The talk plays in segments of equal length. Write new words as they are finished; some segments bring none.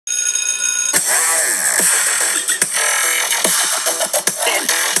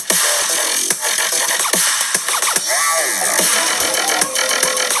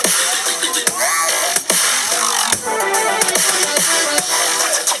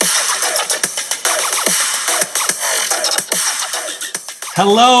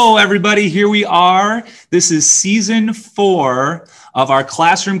Hello, everybody. Here we are. This is season 4 of our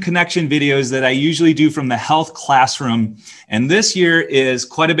Classroom Connection videos that I usually do from the health classroom. And this year is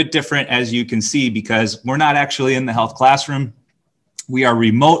quite a bit different, as you can see, because we're not actually in the health classroom. We are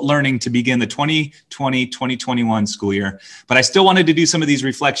remote learning to begin the 2020-2021 school year. But I still wanted to do some of these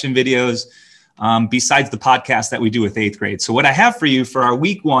reflection videos besides the podcast that we do with 8th grade. So what I have for you for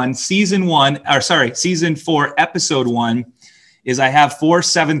our season 4, episode 1, is I have 4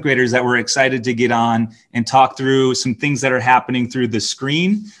 7th graders that we're excited to get on and talk through some things that are happening through the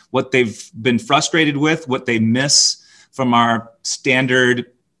screen, what they've been frustrated with, what they miss from our standard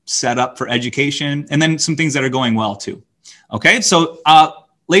setup for education, and then some things that are going well too. Okay, so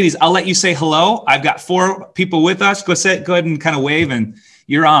ladies, I'll let you say hello. I've got 4 people with us. Go ahead and kind of wave, and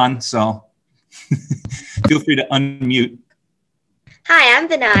you're on, so feel free to unmute. Hi, I'm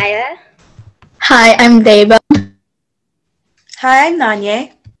Benaya. Hi, I'm Deba. Hi, I'm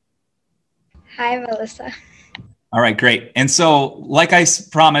Nanye. Hi, Melissa. All right, great. And so, like I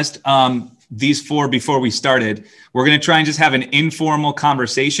promised, these 4 before we started, we're going to try and just have an informal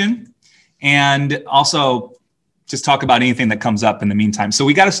conversation and also just talk about anything that comes up in the meantime. So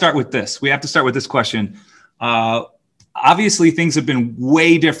we got to start with this. We have to start with this question. Obviously, things have been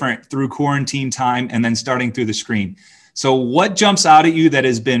way different through quarantine time and then starting through the screen. So what jumps out at you that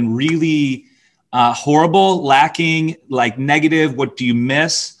has been really horrible, lacking, like negative? What do you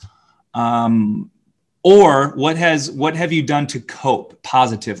miss? Or what have you done to cope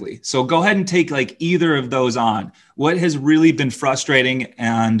positively? So go ahead and take like either of those on. What has really been frustrating,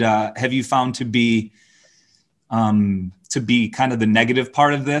 and have you found to be kind of the negative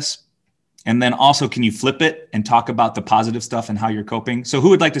part of this? And then also, can you flip it and talk about the positive stuff and how you're coping? So who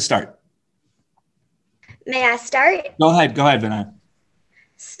would like to start? May I start? Go ahead, Vinay.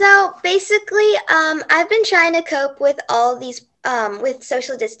 So basically, I've been trying to cope with all these, with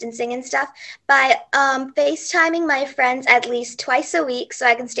social distancing and stuff by FaceTiming my friends at least twice a week so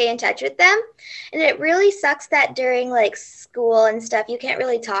I can stay in touch with them. And it really sucks that during like school and stuff, you can't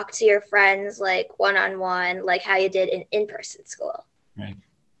really talk to your friends like one-on-one, like how you did in in-person school. Right.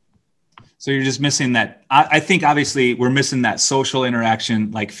 So you're just missing that. I think obviously we're missing that social interaction,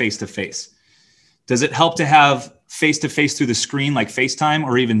 like face-to-face. Does it help to have face-to-face through the screen, like FaceTime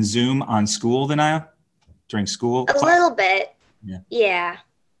or even Zoom on school, Vinaya, during school? A little bit. Yeah.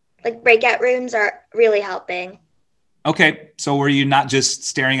 Like breakout rooms are really helping. Okay. So were you not just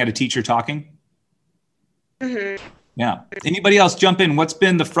staring at a teacher talking? Mm-hmm. Yeah. Anybody else jump in? What's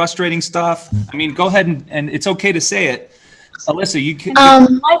been the frustrating stuff? I mean, go ahead and it's okay to say it. Alyssa, you can.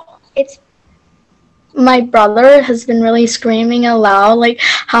 My brother has been really screaming aloud like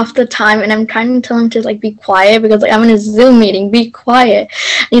half the time, and I'm trying to tell him to like be quiet because like I'm in a Zoom meeting, be quiet.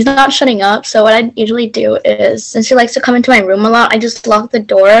 He's not shutting up. So what I usually do is, since he likes to come into my room a lot, I just lock the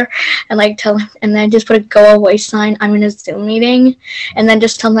door and like tell him, and then I just put a go away sign, I'm in a Zoom meeting, and then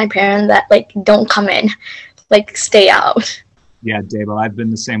just tell my parent that like don't come in, like stay out. Yeah, Dave, I've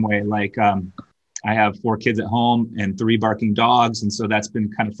been the same way. Like I have 4 kids at home and 3 barking dogs, and so that's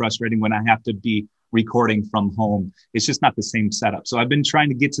been kind of frustrating when I have to be recording from home. It's just not the same setup. So I've been trying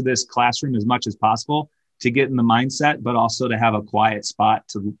to get to this classroom as much as possible to get in the mindset, but also to have a quiet spot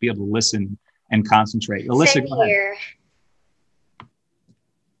to be able to listen and concentrate. Alyssa, Same go ahead. here.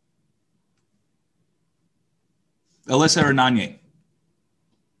 Alyssa or Nanye?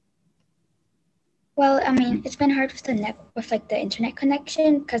 Well, I mean, it's been hard with the internet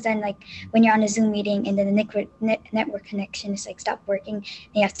connection, because then like when you're on a Zoom meeting and then the network connection is like stop working, and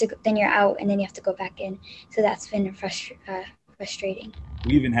you have to then you're out and then you have to go back in. So that's been frustrating.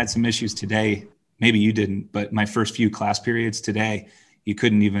 We even had some issues today. Maybe you didn't, but my first few class periods today, you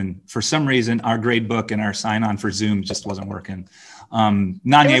couldn't even, for some reason, our grade book and our sign on for Zoom just wasn't working.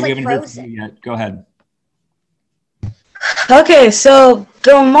 Nanye, we haven't heard from you yet. Go ahead. Okay, so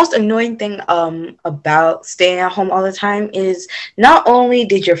the most annoying thing about staying at home all the time is not only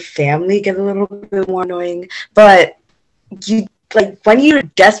did your family get a little bit more annoying, but you like when you're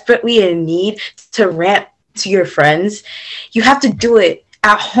desperately in need to rant to your friends, you have to do it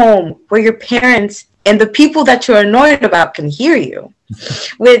at home where your parents and the people that you're annoyed about can hear you,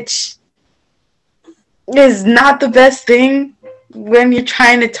 which is not the best thing when you're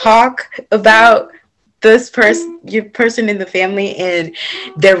trying to talk about your person in the family and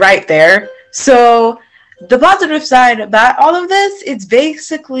they're right there. So the positive side about all of this, it's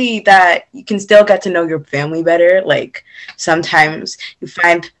basically that you can still get to know your family better. Like sometimes you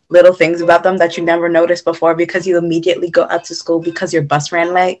find little things about them that you never noticed before because you immediately go out to school because your bus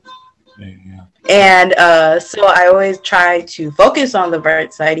ran late. Yeah. And so I always try to focus on the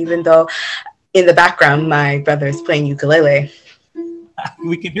bright side, even though in the background my brother is playing ukulele.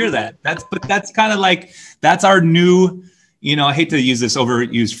 We can hear that. But that's kind of like, that's our new, you know, I hate to use this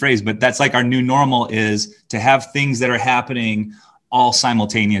overused phrase, but that's like our new normal, is to have things that are happening all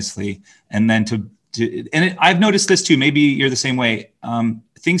simultaneously. And then I've noticed this too, maybe you're the same way.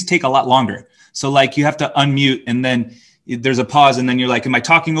 Things take a lot longer. So like you have to unmute and then there's a pause and then you're like, am I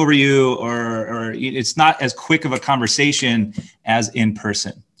talking over you? Or it's not as quick of a conversation as in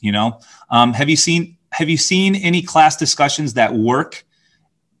person, you know? Have you seen any class discussions that work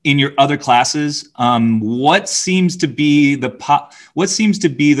in your other classes? What seems to be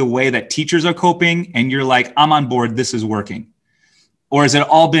the way that teachers are coping and you're like, I'm on board, this is working? Or has it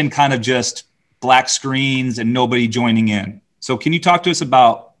all been kind of just black screens and nobody joining in? So can you talk to us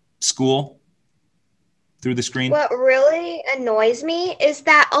about school through the screen? What really annoys me is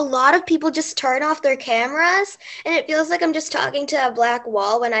that a lot of people just turn off their cameras and it feels like I'm just talking to a black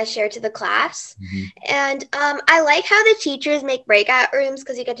wall when I share to the class. Mm-hmm. And I like how the teachers make breakout rooms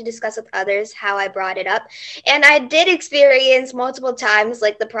because you get to discuss with others how I brought it up. And I did experience multiple times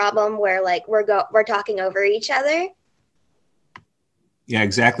like the problem where like we're talking over each other. Yeah,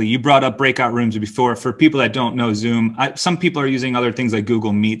 exactly. You brought up breakout rooms before. For people that don't know Zoom, some people are using other things like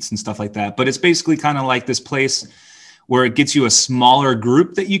Google Meets and stuff like that. But it's basically kind of like this place where it gets you a smaller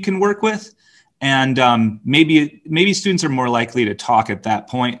group that you can work with. And maybe students are more likely to talk at that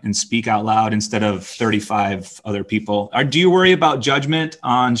point and speak out loud instead of 35 other people. Do you worry about judgment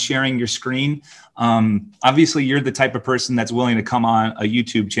on sharing your screen? Obviously, you're the type of person that's willing to come on a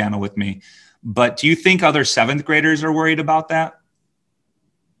YouTube channel with me. But do you think other 7th graders are worried about that?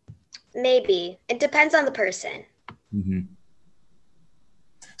 Maybe. It depends on the person. Mm-hmm.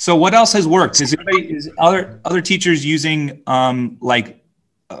 So what else has worked? Is other teachers using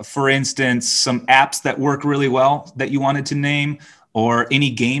for instance, some apps that work really well that you wanted to name, or any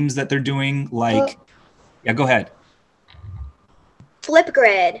games that they're doing? Yeah, go ahead.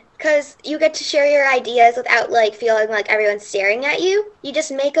 Flipgrid, because you get to share your ideas without like feeling like everyone's staring at you. You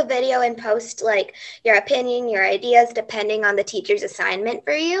just make a video and post like your opinion, your ideas, depending on the teacher's assignment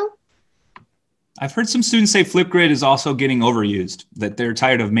for you. I've heard some students say Flipgrid is also getting overused, that they're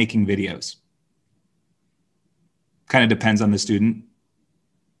tired of making videos. Kind of depends on the student.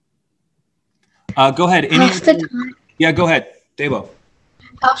 Go ahead. Yeah, go ahead, Debo.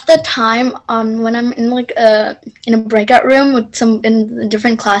 Half the time, when I'm in like in a breakout room with in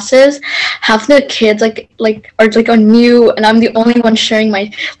different classes, half the kids are on mute, and I'm the only one sharing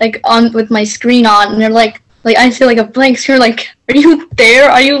my with my screen on, and they're like I see like a blank screen. Like, are you there?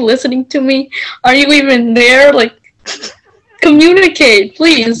 Are you listening to me? Are you even there? Like, communicate,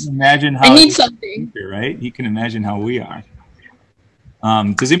 please. Imagine how I need something. Right? You can imagine how we are.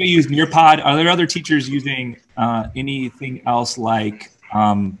 Does anybody use Nearpod? Are there other teachers using anything else like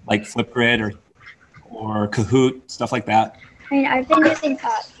Flipgrid or Kahoot, stuff like that? I mean, I've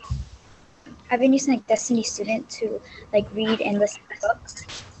been using like Destiny Student to like read and listen to books,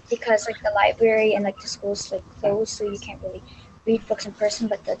 because like the library and like the schools like closed, so you can't really read books in person.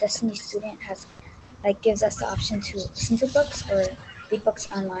 But the Destiny Student gives us the option to listen to books or read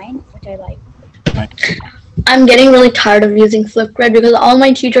books online, which I like. Right. I'm getting really tired of using Flipgrid because all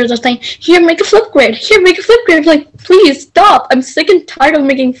my teachers are saying, here, make a Flipgrid, here, make a Flipgrid. Like, please stop. I'm sick and tired of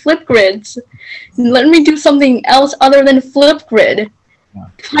making Flipgrids. Let me do something else other than Flipgrid. Yeah.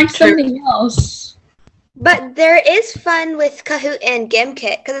 Find something else. But there is fun with Kahoot and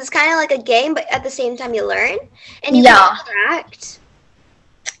Gimkit because it's kind of like a game, but at the same time you learn and you can interact.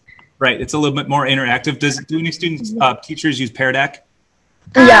 Right. It's a little bit more interactive. Do any students, teachers use Pear Deck?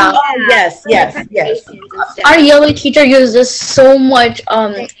 Yeah. Yes. Our yoga teacher uses so much,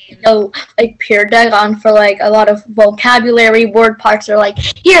 like Pear Deck on for like a lot of vocabulary word parts. Are like,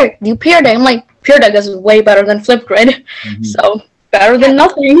 here, do Pear Deck. I'm like, Pear Deck is way better than Flipgrid, so better than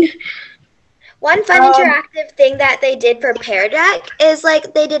nothing. One fun interactive thing that they did for Pear Deck is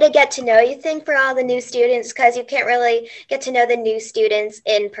like they did a get to know you thing for all the new students, because you can't really get to know the new students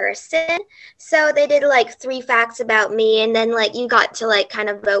in person. So they did like 3 facts about me, and then like you got to like kind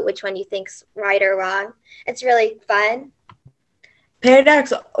of vote which one you think's right or wrong. It's really fun. Pear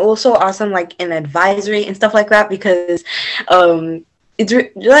Deck's also awesome like in advisory and stuff like that, because it's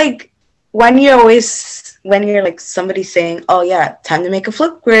like when you're like somebody saying, oh yeah, time to make a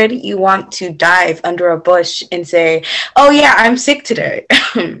Flipgrid, you want to dive under a bush and say, oh yeah, I'm sick today.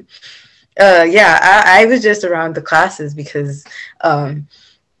 I was just around the classes because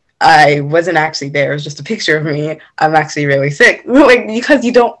I wasn't actually there. It was just a picture of me. I'm actually really sick. Like, because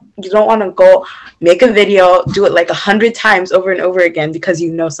you don't want to go make a video, do it like 100 times over and over again because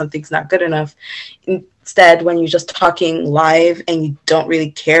you know something's not good enough. Instead, when you're just talking live and you don't really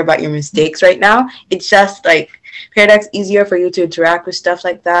care about your mistakes right now, it's just like Pear Deck's easier for you to interact with stuff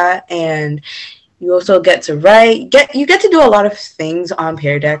like that, and you also get to write. You get to do a lot of things on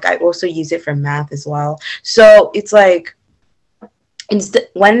Pear Deck. I also use it for math as well. So it's like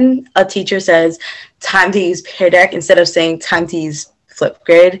when a teacher says time to use Pear Deck instead of saying time to use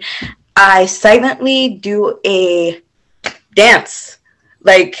Flipgrid, I silently do a dance,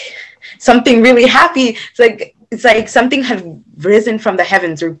 like something really happy. It's like something had risen from the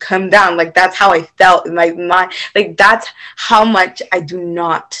heavens or come down. Like that's how I felt in my mind. Like that's how much I do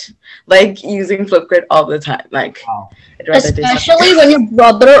not like using Flipgrid all the time. Like, wow. Especially when your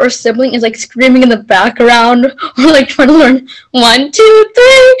brother or sibling is like screaming in the background or like trying to learn 1, 2,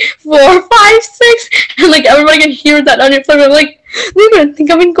 3, 4, 5, 6, and like everybody can hear that on your phone. I'm like, they're gonna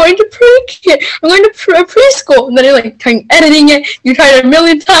think I'm going to pre-kid. I'm going to preschool, and then you're like trying editing it. You tried it a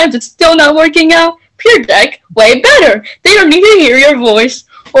million times. It's still not working out. Pear Deck, way better. They don't need to hear your voice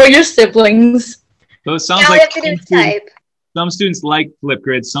or your siblings. So it sounds like some students like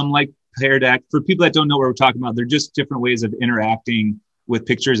Flipgrid, some like Pear Deck. For people that don't know what we're talking about, they're just different ways of interacting with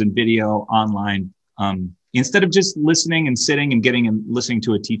pictures and video online. Instead of just listening and sitting and getting and listening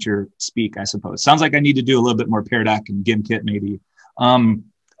to a teacher speak, I suppose. Sounds like I need to do a little bit more Pear Deck and Gimkit maybe.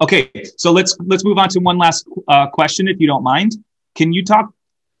 Okay, so let's move on to one last question, if you don't mind. Can you talk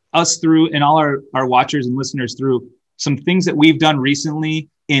us through, and all our watchers and listeners through, some things that we've done recently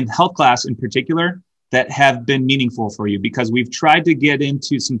in health class in particular that have been meaningful for you? Because we've tried to get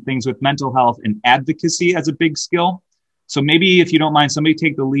into some things with mental health and advocacy as a big skill. So maybe if you don't mind, somebody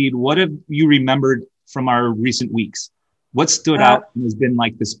take the lead. What have you remembered from our recent weeks? What stood out and has been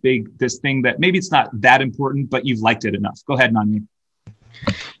like this thing that maybe it's not that important, but you've liked it enough? Go ahead, Nanya.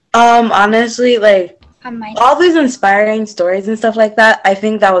 Honestly, like all these inspiring stories and stuff like that, I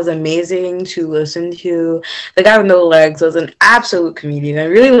think that was amazing to listen to. The guy with no legs was an absolute comedian. I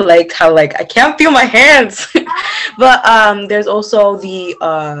really liked how like I can't feel my hands. But there's also the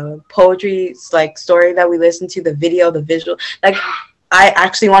poetry like story that we listened to, the video, the visual. Like I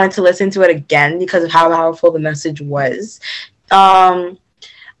actually wanted to listen to it again because of how powerful the message was. Like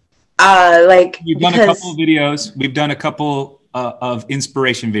you've done a couple of videos. We've done a couple of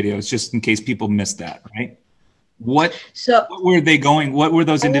inspiration videos, just in case people missed that, right? What were they going? What were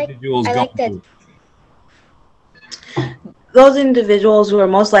those individuals going through? Those individuals were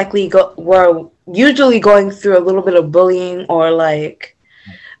most likely were usually going through a little bit of bullying, or like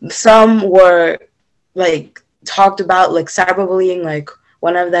some were like talked about like cyberbullying. Like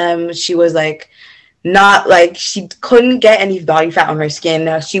one of them, she was like not like she couldn't get any body fat on her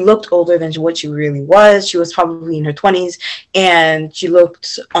skin. She looked older than what she really was. She was probably in her 20s, and she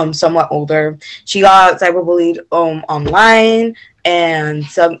looked somewhat older. She got cyberbullied online, and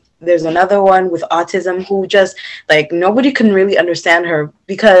there's another one with autism who just like nobody can really understand her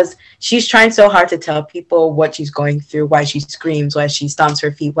because she's trying so hard to tell people what she's going through, why she screams, why she stomps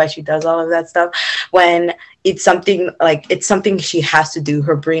her feet, why she does all of that stuff, when it's something she has to do.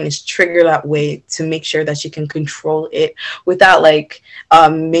 Her brain is triggered that way to make sure that she can control it without like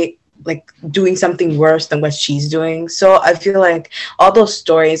doing something worse than what she's doing. So I feel like all those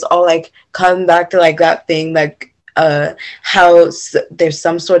stories all like come back to like that thing, like how there's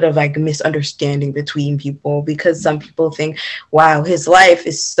some sort of like misunderstanding between people, because some people think, wow, his life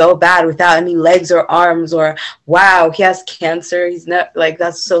is so bad without any legs or arms, or wow, he has cancer, he's not like,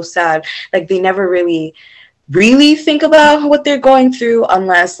 that's so sad. Like they never really think about what they're going through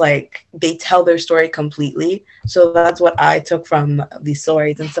unless like they tell their story completely. So that's what I took from these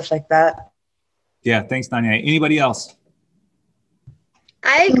stories and stuff like that. Yeah, thanks, Nanya. Anybody else?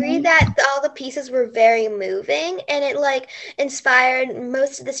 I agree that all the pieces were very moving, and it like inspired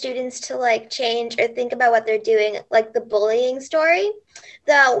most of the students to like change or think about what they're doing. Like the bullying story,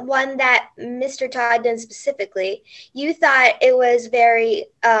 the one that Mr. Todd did specifically, you thought it was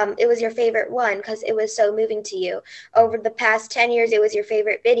it was your favorite one because it was so moving to you. Over the past 10 years, it was your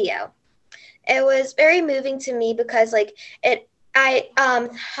favorite video. It was very moving to me because like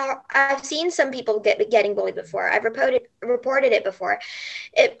I've seen some people getting bullied before. I've reported it before.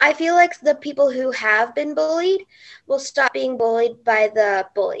 I feel like the people who have been bullied will stop being bullied by the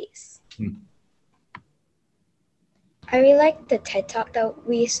bullies. I really like the TED Talk that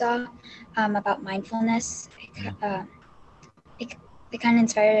we saw about mindfulness. It kind of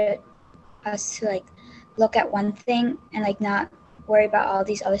inspired us to like look at one thing and like not worry about all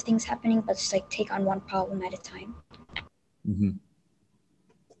these other things happening, but just like take on one problem at a time. Mm-hmm.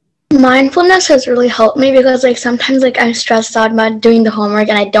 mindfulness has really helped me because like sometimes like I'm stressed out about doing the homework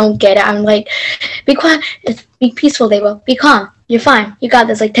and I don't get it. I'm like, be quiet, be peaceful, Deva, be calm, you're fine, you got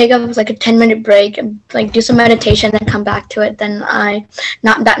this. Like take up like a 10-minute break and like do some meditation and come back to it. Then I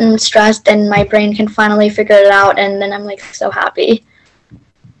not that stressed and my brain can finally figure it out, and then I'm like so happy.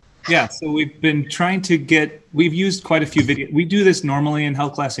 Yeah, so we've been trying to we've used quite a few videos. We do this normally in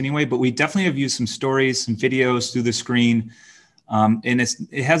health class anyway, but we definitely have used some stories, some videos through the screen. And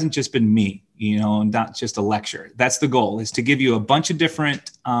it hasn't just been me, you know, not just a lecture. That's the goal, is to give you a bunch of different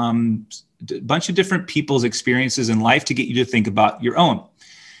people's experiences in life to get you to think about your own.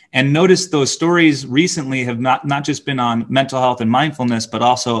 And notice those stories recently have not just been on mental health and mindfulness, but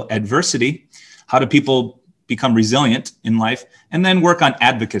also adversity. How do people become resilient in life? And then work on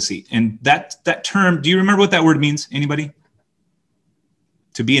advocacy. And that term, do you remember what that word means? Anybody?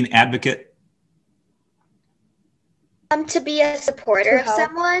 To be an advocate? To be a supporter of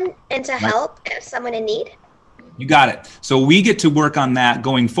someone and to help someone in need. You got it. So we get to work on that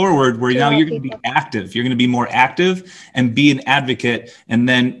going forward, where now you're going to be active. You're going to be more active and be an advocate. And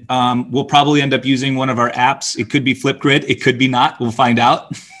then we'll probably end up using one of our apps. It could be Flipgrid. It could be not. We'll find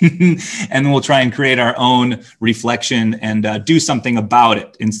out. And then we'll try and create our own reflection and do something about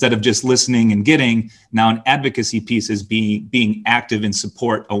it instead of just listening and getting. Now an advocacy piece is being active in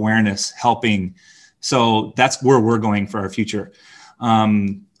support, awareness, helping. So that's where we're going for our future.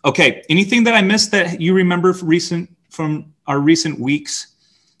 Okay, anything that I missed that you remember from our recent weeks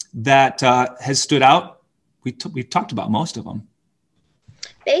that has stood out? We've talked about most of them.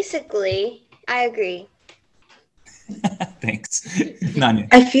 Basically, I agree. Thanks. Nanya.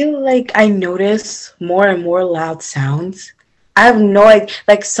 I feel like I notice more and more loud sounds. I have no idea.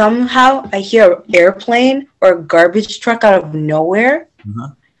 Like somehow I hear an airplane or a garbage truck out of nowhere.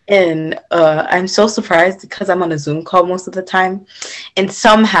 Uh-huh. And I'm so surprised because I'm on a Zoom call most of the time. And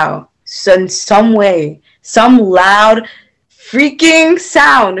somehow, in some way, some loud freaking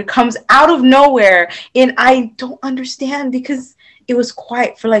sound comes out of nowhere. And I don't understand because it was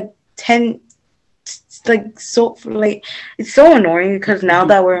quiet for like 10, it's so annoying because now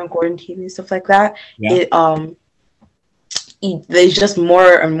that we're in quarantine and stuff like that, there's just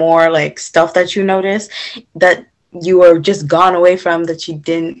more and more like stuff that you notice that you are just gone away from that you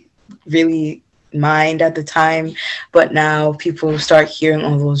didn't really mind at the time, but now people start hearing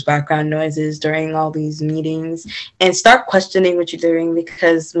all those background noises during all these meetings and start questioning what you're doing.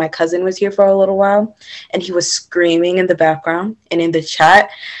 Because my cousin was here for a little while and he was screaming in the background, and in the chat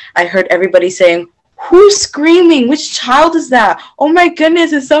I heard everybody saying, "Who's screaming? Which child is that? Oh my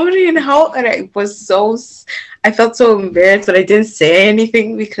goodness, is somebody in help?" And I felt so embarrassed, but I didn't say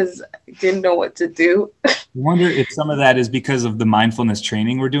anything because I didn't know what to do. I wonder if some of that is because of the mindfulness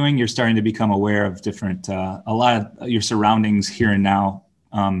training we're doing. You're starting to become aware of different, a lot of your surroundings here and now.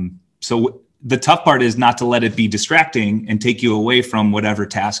 So the tough part is not to let it be distracting and take you away from whatever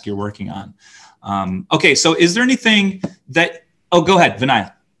task you're working on. Okay, so is there anything that, go ahead,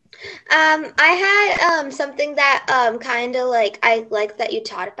 Vinaya. I had something that kind of like I like that you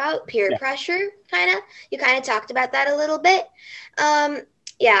taught about peer pressure. You kind of talked about that a little bit. I'm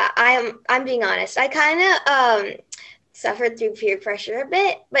being honest. I kind of suffered through peer pressure a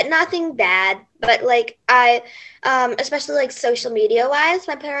bit, but nothing bad. But like I especially like social media wise,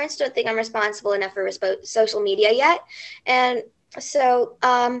 my parents don't think I'm responsible enough for social media yet, and so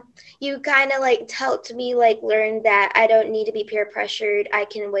you kind of like helped me like learn that I don't need to be peer pressured. I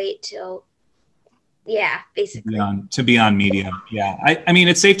can wait till basically to be on media. I mean,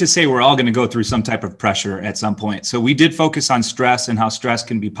 it's safe to say we're all going to go through some type of pressure at some point. So we did focus on stress and how stress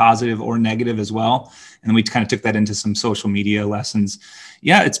can be positive or negative as well, and then we kind of took that into some social media lessons.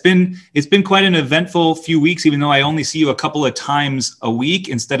 It's been quite an eventful few weeks, even though I only see you a couple of times a week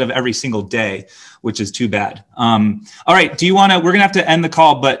instead of every single day, which is too bad. All right, we're gonna have to end the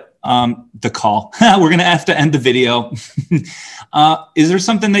call, but we're gonna have to end the video. Is there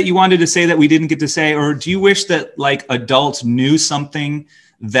something that you wanted to say that we didn't get to say, or do you wish that like adults knew something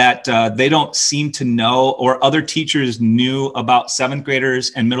that they don't seem to know, or other teachers knew about 7th graders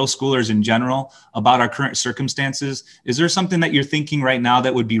and middle schoolers in general about our current circumstances? Is there something that you're thinking right now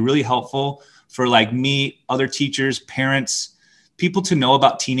that would be really helpful for like me, other teachers, parents, people to know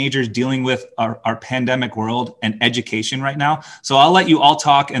about teenagers dealing with our pandemic world and education right now? So I'll let you all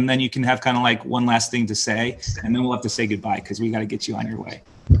talk, and then you can have kind of like one last thing to say, and then we'll have to say goodbye because we got to get you on your way.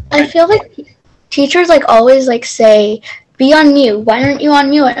 I feel like teachers like always like say, be on mute. Why aren't you on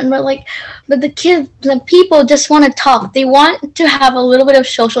mute? And we're like, but the people just want to talk. They want to have a little bit of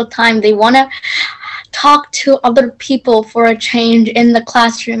social time. They want to talk to other people for a change in the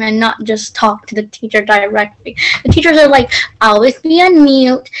classroom and not just talk to the teacher directly. The teachers are like, always be on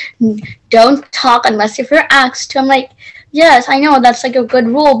mute, don't talk unless if you're asked to. I'm like, yes, I know that's like a good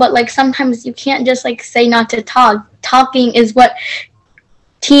rule, but like sometimes you can't just like say not to talk. Talking is what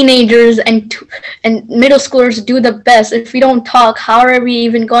teenagers and middle schoolers do the best. If we don't talk, how are we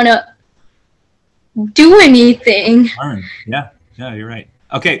even gonna do anything? Yeah, you're right.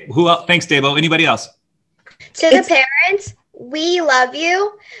 Okay, who else? Thanks, Debo. Anybody else? To the parents, we love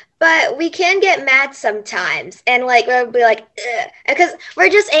you, but we can get mad sometimes, and like we'll be like, ugh, because we're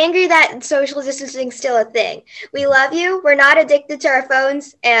just angry that social distancing is still a thing. We love you. We're not addicted to our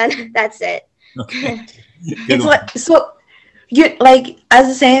phones, and that's it. Okay. It's like, so you like, as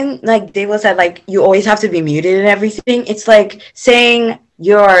the saying, like Dave said, like you always have to be muted and everything. It's like saying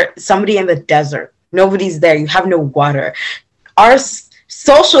you're somebody in the desert. Nobody's there. You have no water. Our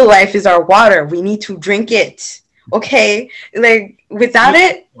social life is our water. We need to drink it. Okay, like without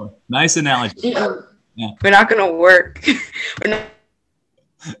it, nice analogy. Yeah. We're not gonna work.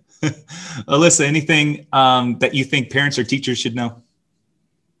 Alyssa, anything that you think parents or teachers should know?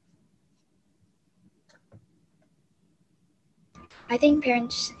 I think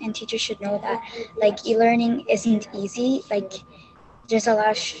parents and teachers should know that like e-learning isn't easy. Like there's a lot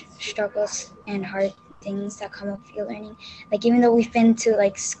of struggles and hard things that come with e-learning. Like even though we've been to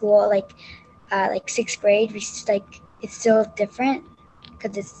like school like 6th grade, it's still different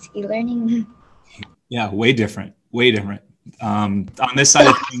because it's e-learning. Yeah, way different. On this side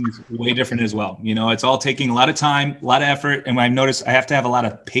of things, way different as well. You know, it's all taking a lot of time, a lot of effort, and I've noticed I have to have a lot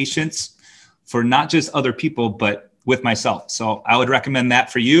of patience for not just other people, but with myself. So I would recommend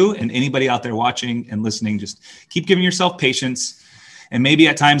that for you and anybody out there watching and listening. Just keep giving yourself patience, and maybe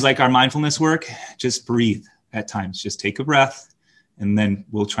at times like our mindfulness work, just breathe at times. Just take a breath, and then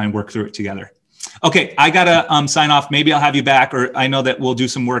we'll try and work through it together. Okay, I gotta sign off. Maybe I'll have you back, or I know that we'll do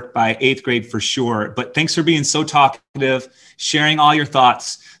some work by 8th grade for sure. But thanks for being so talkative, sharing all your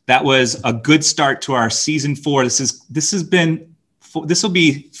thoughts. That was a good start to our season 4. This will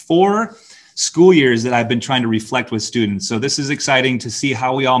be 4 school years that I've been trying to reflect with students. So this is exciting to see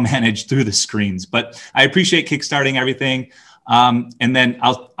how we all manage through the screens. But I appreciate kickstarting everything. And then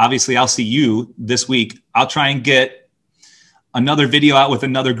I'll see you this week. I'll try and get another video out with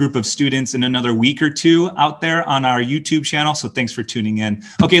another group of students in another week or 2 out there on our YouTube channel. So thanks for tuning in.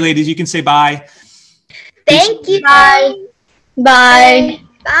 Okay, ladies, you can say bye. Thank you. Bye. Bye.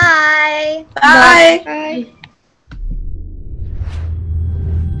 Bye. Bye. Bye.